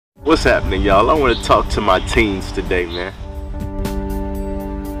What's happening, y'all? I want to talk to my teens today, man.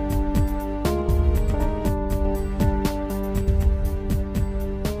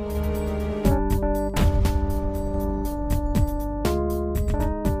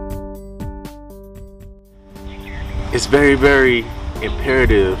 It's very, very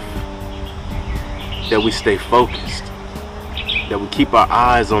imperative that we stay focused, that we keep our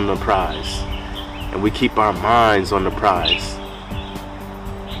eyes on the prize, and we keep our minds on the prize.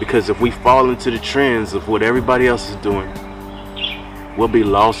 Because if we fall into the trends of what everybody else is doing, we'll be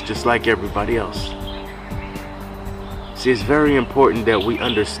lost just like everybody else. See, it's very important that we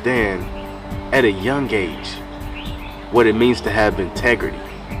understand at a young age what it means to have integrity,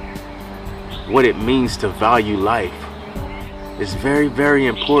 what it means to value life. It's very, very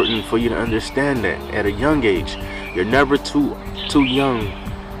important for you to understand that at a young age. You're never too young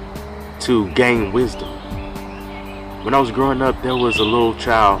to gain wisdom. When I was growing up, there was a little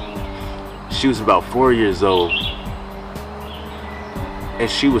child. She was about 4 years old, and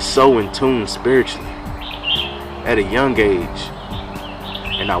she was so in tune spiritually at a young age.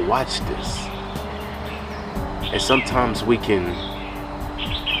 And I watched this. And sometimes we can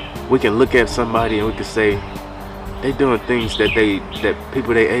look at somebody and we can say they doing things that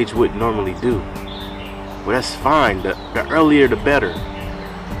people their age wouldn't normally do. Well, that's fine. The earlier the better.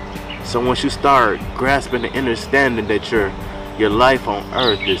 So once you start grasping and understanding that your life on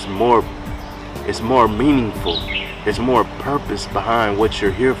earth is more meaningful, there's more purpose behind what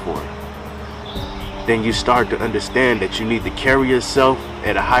you're here for, then you start to understand that you need to carry yourself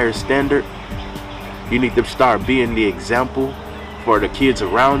at a higher standard. You need to start being the example for the kids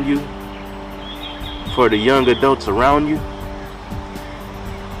around you, for the young adults around you.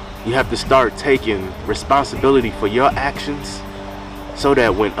 You have to start taking responsibility for your actions, so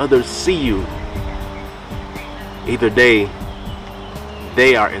that when others see you, either they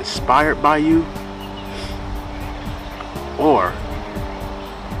are inspired by you, or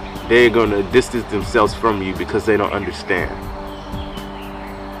they're gonna distance themselves from you because they don't understand.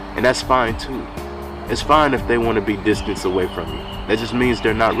 And that's fine too. It's fine if they want to be distanced away from you. That just means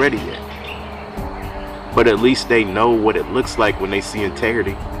they're not ready yet. But at least they know what it looks like when they see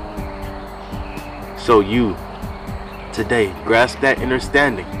integrity. So you today grasp that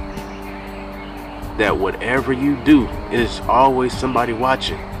understanding that whatever you do is always somebody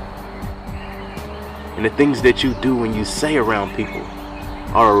watching. And the things that you do and you say around people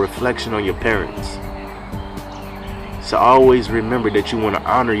are a reflection on your parents. So always remember that you want to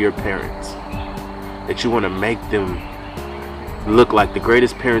honor your parents, that you want to make them look like the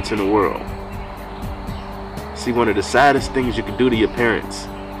greatest parents in the world. See, one of the saddest things you can do to your parents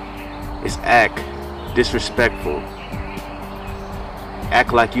is act disrespectful,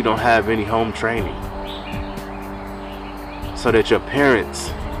 act like you don't have any home training, so that your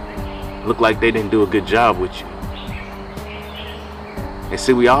parents look like they didn't do a good job with you. And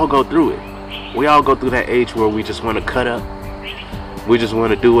see, we all go through it. We all go through that age where we just want to cut up, we just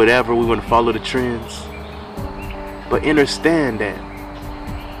want to do whatever, we want to follow the trends. But understand that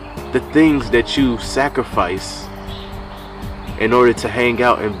the things that you sacrifice in order to hang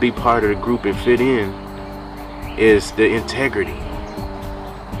out and be part of the group and fit in is the integrity,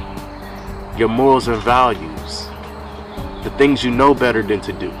 your morals and values, the things you know better than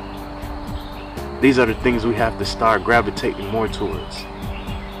to do. These are the things we have to start gravitating more towards.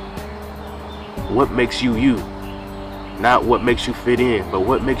 What makes you you? Not what makes you fit in, but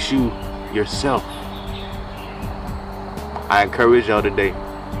what makes you yourself. I encourage y'all today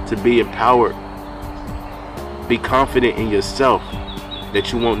to be empowered. Be confident in yourself,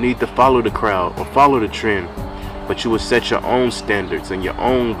 that you won't need to follow the crowd or follow the trend, but you will set your own standards and your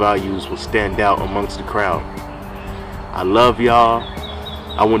own values will stand out amongst the crowd. I love y'all.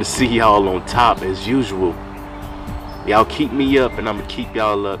 I want to see y'all on top as usual. Y'all keep me up and I'm gonna keep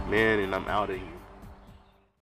y'all up, man, and I'm out of here.